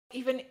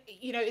even,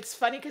 it's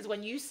funny because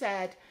when you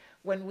said,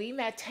 when we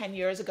met 10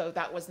 years ago,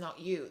 that was not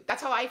you.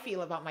 That's how I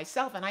feel about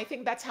myself. And I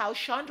think that's how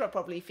Chandra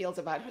probably feels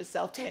about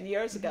herself 10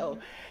 years ago.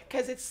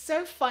 Because it's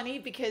so funny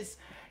because,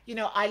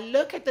 I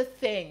look at the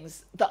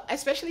things,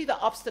 especially the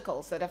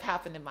obstacles that have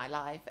happened in my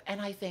life,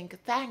 and I think,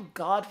 thank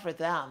God for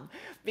them.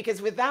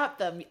 Because without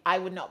them, I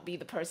would not be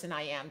the person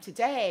I am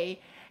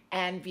today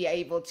and be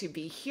able to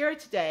be here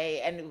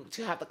today and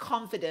to have the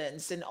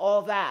confidence and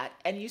all that.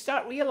 And you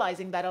start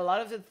realizing that a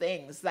lot of the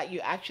things that you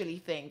actually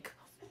think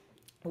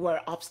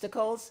were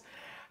obstacles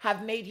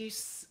have made you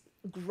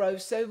grow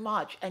so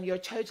much, and you're a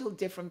total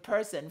different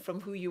person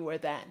from who you were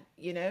then.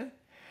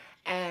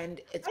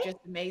 And it's just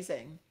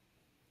amazing.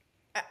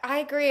 I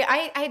agree.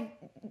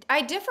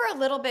 I differ a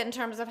little bit in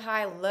terms of how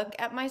I look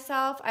at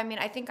myself. I mean,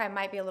 I think I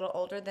might be a little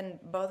older than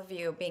both of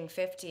you, being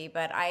 50,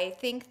 but I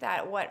think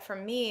that what for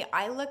me,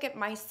 I look at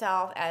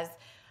myself as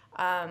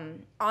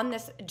on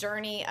this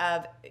journey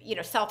of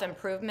self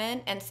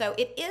improvement, and so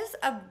it is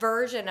a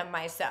version of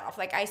myself.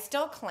 Like I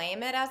still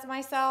claim it as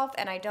myself,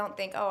 and I don't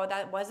think, oh,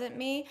 that wasn't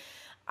me.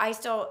 I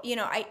still,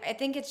 I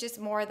think it's just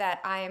more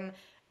that I'm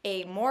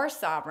a more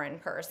sovereign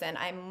person.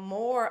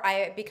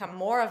 I become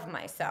more of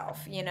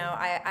myself.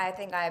 I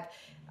think I've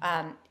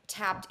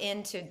tapped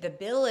into the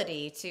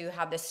ability to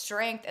have the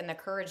strength and the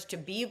courage to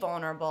be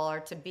vulnerable or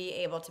to be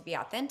able to be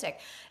authentic.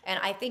 And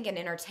I think in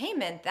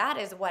entertainment, that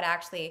is what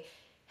actually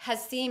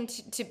has seemed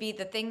to be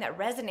the thing that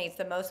resonates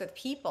the most with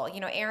people.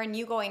 Erin,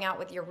 you going out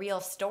with your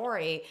real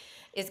story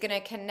is going to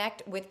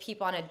connect with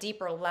people on a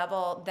deeper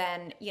level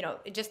than,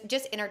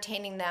 just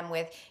entertaining them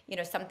with,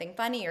 something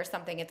funny or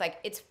something. It's like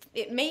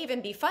it may even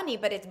be funny,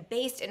 but it's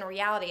based in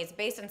reality. It's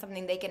based on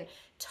something they can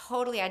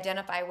totally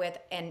identify with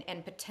and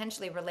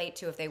potentially relate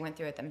to if they went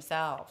through it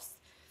themselves.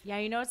 Yeah,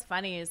 what's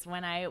funny is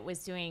when I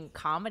was doing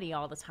comedy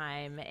all the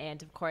time,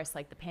 and of course,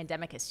 like the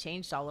pandemic has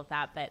changed all of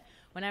that, but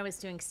when I was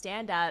doing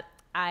stand up,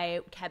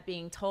 I kept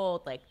being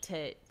told like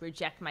to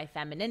reject my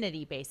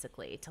femininity,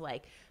 basically, to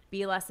like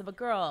be less of a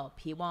girl.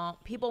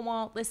 People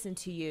won't listen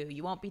to you.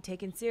 You won't be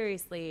taken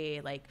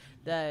seriously. Like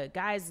the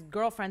guys'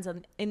 girlfriends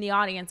in the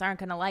audience aren't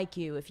gonna like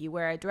you if you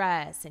wear a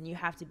dress, and you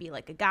have to be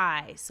like a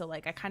guy. So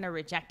like I kind of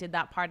rejected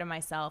that part of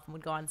myself and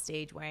would go on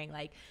stage wearing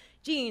like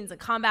jeans and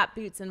combat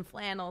boots and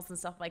flannels and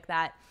stuff like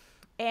that.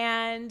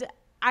 And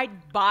I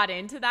bought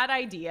into that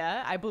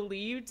idea. I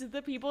believed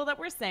the people that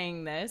were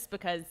saying this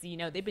because,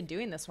 they've been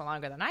doing this for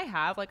longer than I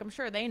have. Like, I'm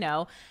sure they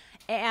know.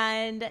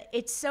 And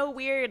it's so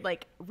weird,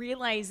 like,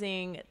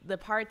 realizing the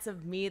parts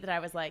of me that I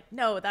was like,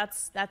 no,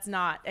 that's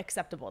not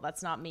acceptable.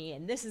 That's not me.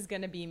 And this is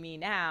going to be me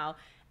now.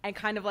 And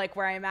kind of like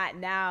where I'm at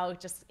now,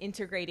 just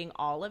integrating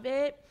all of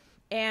it.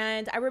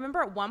 And I remember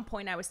at one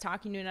point I was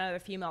talking to another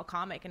female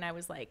comic, and I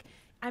was like,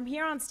 I'm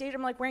here on stage,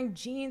 I'm like wearing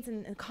jeans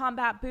and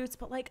combat boots,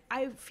 but like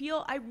I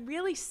feel I'm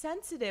really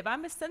sensitive.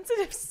 I'm a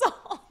sensitive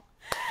soul.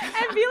 And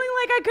feeling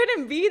like I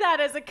couldn't be that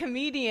as a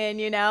comedian,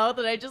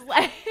 that I just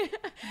like,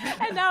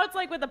 and now it's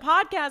like with the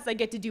podcast, I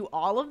get to do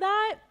all of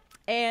that.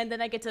 And then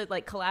I get to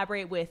like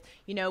collaborate with,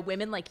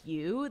 women like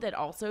you that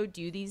also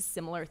do these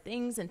similar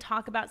things and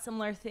talk about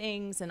similar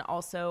things and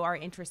also are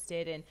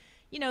interested in,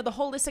 the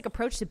holistic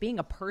approach to being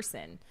a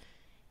person.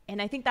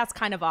 And I think that's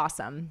kind of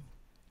awesome.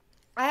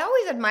 I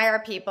always admire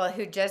people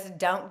who just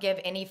don't give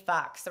any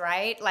fucks,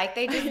 right? Like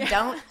they just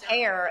don't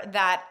care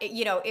that,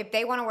 if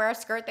they want to wear a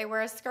skirt, they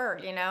wear a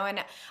skirt,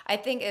 And I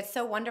think it's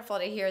so wonderful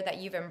to hear that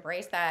you've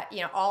embraced that,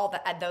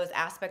 those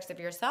aspects of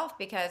yourself,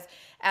 because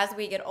as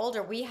we get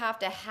older, we have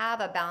to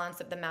have a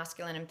balance of the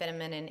masculine and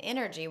feminine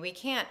energy. We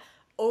can't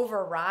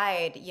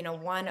override,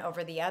 one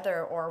over the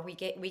other, or we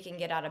can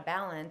get out of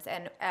balance.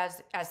 And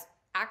as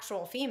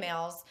actual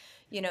females,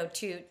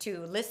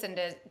 to listen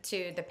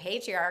to the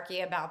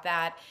patriarchy about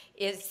that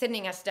is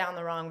sending us down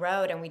the wrong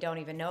road, and we don't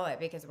even know it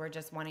because we're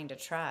just wanting to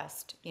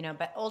trust,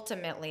 but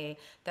ultimately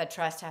the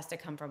trust has to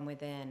come from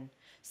within.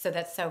 So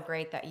that's so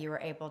great that you were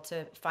able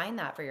to find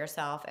that for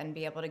yourself and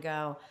be able to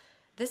go,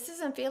 this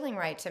isn't feeling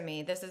right to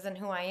me. This isn't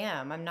who I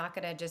am. I'm not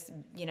going to just,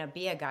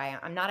 be a guy.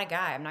 I'm not a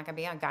guy. I'm not going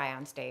to be a guy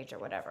on stage or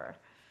whatever.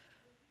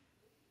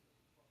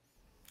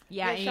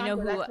 Yeah, Yeah, and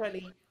Chandra, that's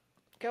really.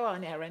 Go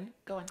on, Erin.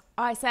 Go on.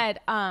 oh, I said,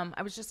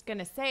 I was just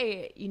gonna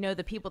say,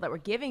 the people that were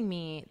giving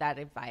me that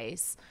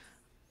advice,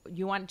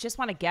 want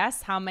to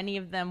guess how many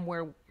of them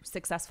were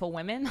successful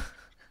women?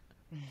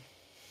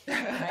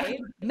 Right?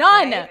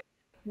 None. Right?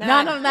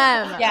 None None. of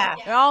them. Yeah.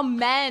 They're all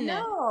men.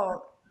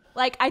 No.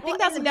 Like I Well, think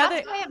that's and another.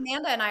 that's why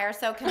Amanda and I are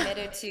so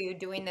committed to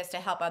doing this to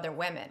help other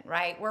women,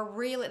 right?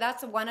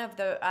 That's one of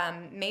the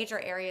major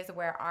areas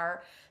where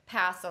our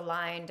paths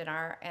aligned and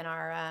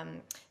our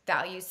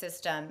value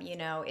system,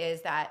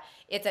 is that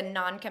it's a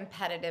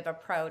non-competitive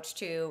approach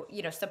to,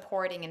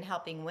 supporting and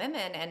helping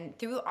women, and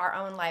through our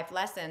own life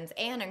lessons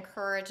and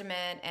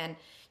encouragement and,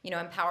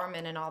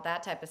 empowerment and all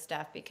that type of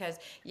stuff. Because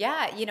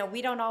yeah,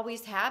 we don't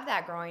always have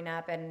that growing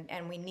up,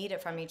 and we need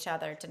it from each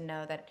other to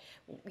know that,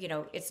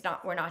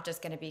 we're not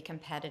just going to be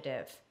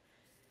competitive.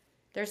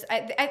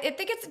 I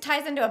think it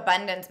ties into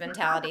abundance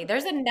mentality.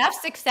 There's enough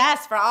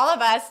success for all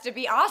of us to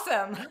be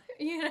awesome,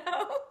 you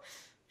know?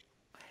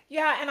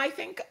 Yeah, and I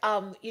think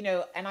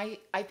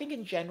I think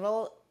in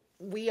general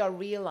we are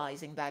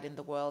realizing that in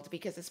the world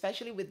because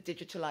especially with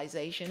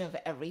digitalization of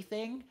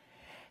everything,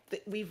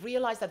 we've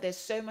realized that there's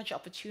so much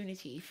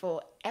opportunity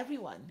for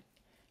everyone.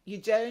 You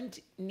don't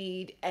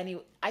need any.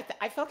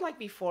 I felt like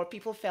before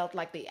people felt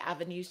like the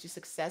avenues to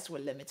success were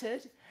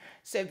limited.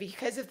 So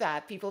because of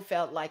that, people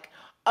felt like,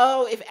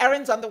 oh, if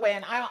Erin's on the way,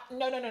 and I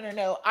no no no no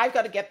no, I've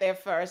got to get there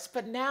first.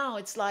 But now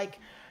it's like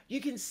you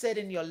can sit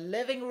in your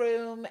living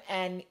room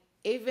and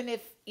even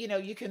if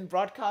you can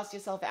broadcast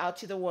yourself out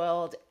to the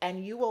world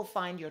and you will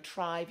find your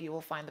tribe, you will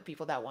find the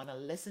people that want to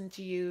listen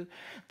to you,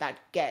 that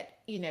get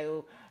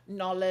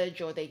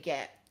knowledge, or they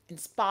get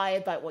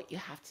inspired by what you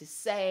have to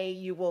say.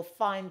 You will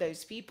find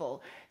those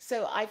people.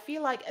 So I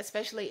feel like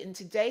especially in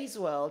today's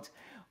world,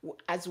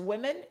 as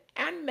women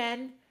and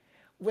men,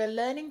 we're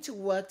learning to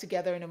work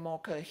together in a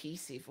more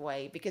cohesive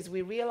way because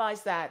we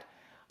realize that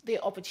the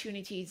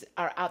opportunities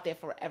are out there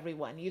for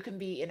everyone. You can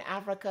be in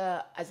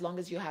Africa as long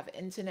as you have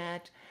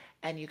internet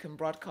and you can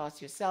broadcast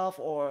yourself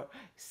or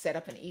set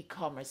up an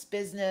e-commerce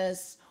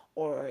business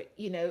or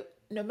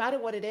no matter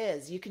what it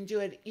is, you can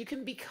do it. You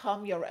can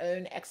become your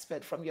own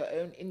expert from your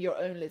own in your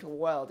own little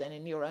world and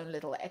in your own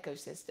little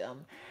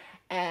ecosystem.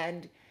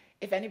 And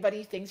if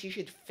anybody thinks you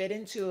should fit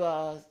into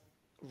a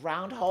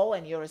round hole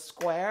and you're a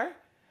square,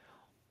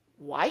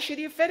 why should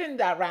you fit in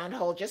that round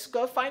hole? Just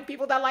go find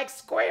people that like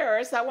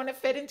squares that want to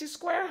fit into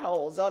square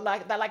holes or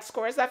like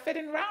squares that fit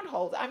in round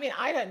holes. I mean,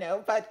 I don't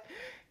know, but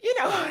you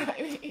know what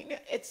I mean?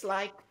 It's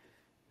like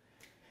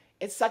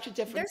it's such a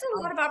different There's a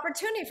lot of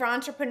opportunity for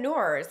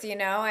entrepreneurs,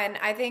 and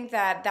I think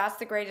that that's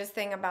the greatest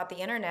thing about the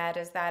internet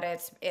is that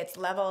it's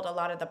leveled a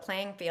lot of the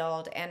playing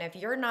field. And if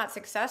you're not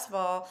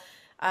successful,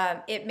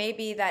 it may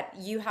be that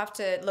you have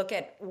to look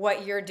at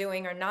what you're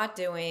doing or not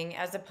doing,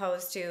 as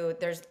opposed to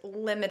there's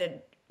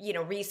limited,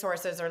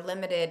 resources or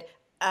limited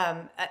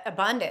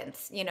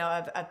abundance,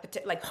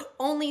 like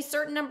only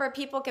certain number of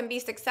people can be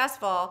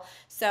successful.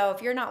 So if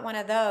you're not one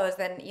of those,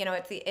 then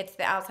it's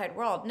the outside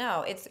world.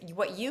 No, it's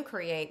what you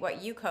create,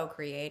 what you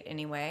co-create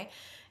anyway,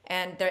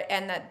 and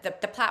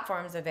the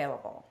platforms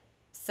available.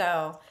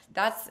 So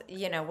that's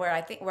where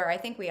I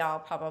think we all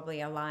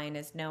probably align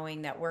is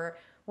knowing that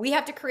we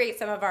have to create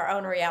some of our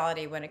own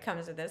reality when it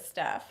comes to this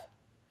stuff.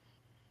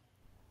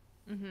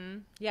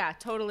 Yeah,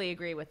 totally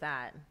agree with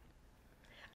that.